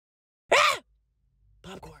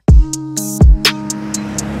I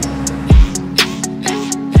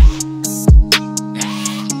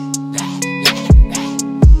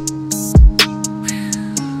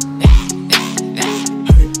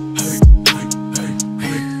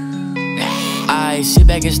sit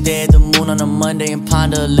back and stare at the moon on a Monday and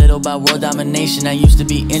ponder a little about world domination. I used to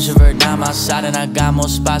be introvert, now I'm outside and I got more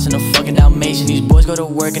spots than a fucking Dalmatian. These boys go to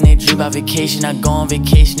work and they dream about vacation. I go on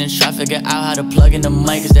vacation and try to figure out how to plug in the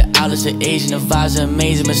mic, cause the outlets are Asian. The vibes are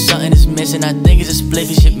amazing, but something is missing. I think it's a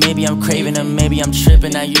spliffy shit, maybe I'm craving or maybe I'm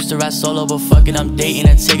tripping. I used to ride solo, but fucking I'm dating.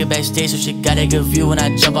 I take it backstage so she got a good view when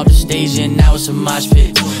I jump off the stage, and now it's a mosh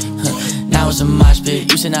pit. Now it's a mosh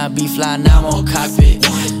pit. Used to not be fly, now I'm on cockpit.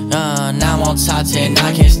 Now I'm on top 10, now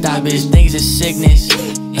I can't stop it. Things is sickness.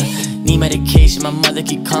 Need medication, my mother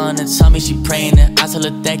keep calling and tell me she praying. And I tell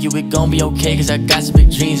her thank you, it gon' be okay, cause I got some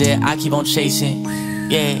big dreams that I keep on chasing.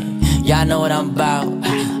 Yeah, y'all know what I'm about.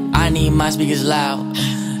 I need my speakers loud.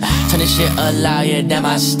 Turn this shit up loud, yeah, that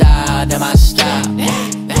my style, that my style.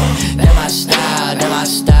 That my style, that my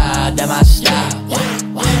style, that my style.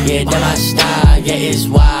 Yeah, that my style, yeah, it's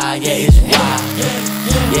wild, yeah, it's wild.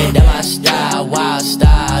 Yeah, that my style, wild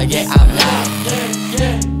style, yeah, I'm loud.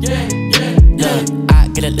 Look, I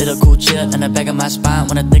get a little cool chill in the back of my spine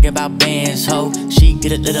when I think about bands, ho. She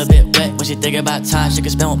get a little bit wet when she think about time she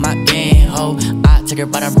can spend with my gang, ho. I take her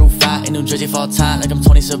by the roof out in New Jersey fall time like I'm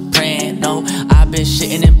Tony Soprano. I've been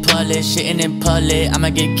shitting in public, I'ma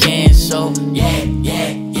get canceled. Yeah, yeah,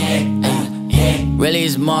 yeah, really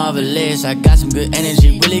it's marvelous, I got some good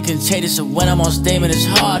energy, really contagious. So when I'm on stage, man, it's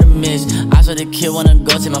hard to miss. I saw the kid wanna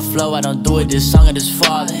go take my flow, I don't do it, this song I just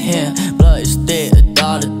father him. Blood is thick, a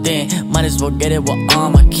dollar thin, might as well get it with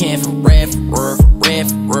all my kin. For red,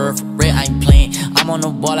 I ain't playing. I'm on the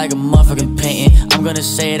wall like a motherfucking painting. I'm gonna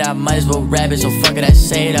say it, I might as well rap it, so fuck it, I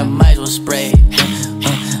say it, I might as well spray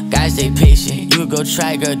it. Guys, stay patient, you could go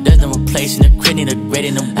try, girl, there's no replacing. The crit need a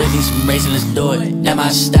grading, the whip needs some racing, let's do it. That my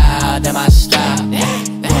style, that my style.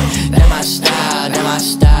 That my style, that my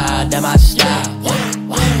style, that my style.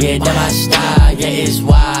 Yeah, that my style, yeah, it's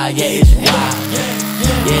wild, yeah, it's wild.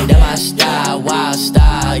 Yeah, that my style, wild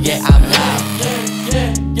style, yeah, I'm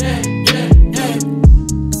loud.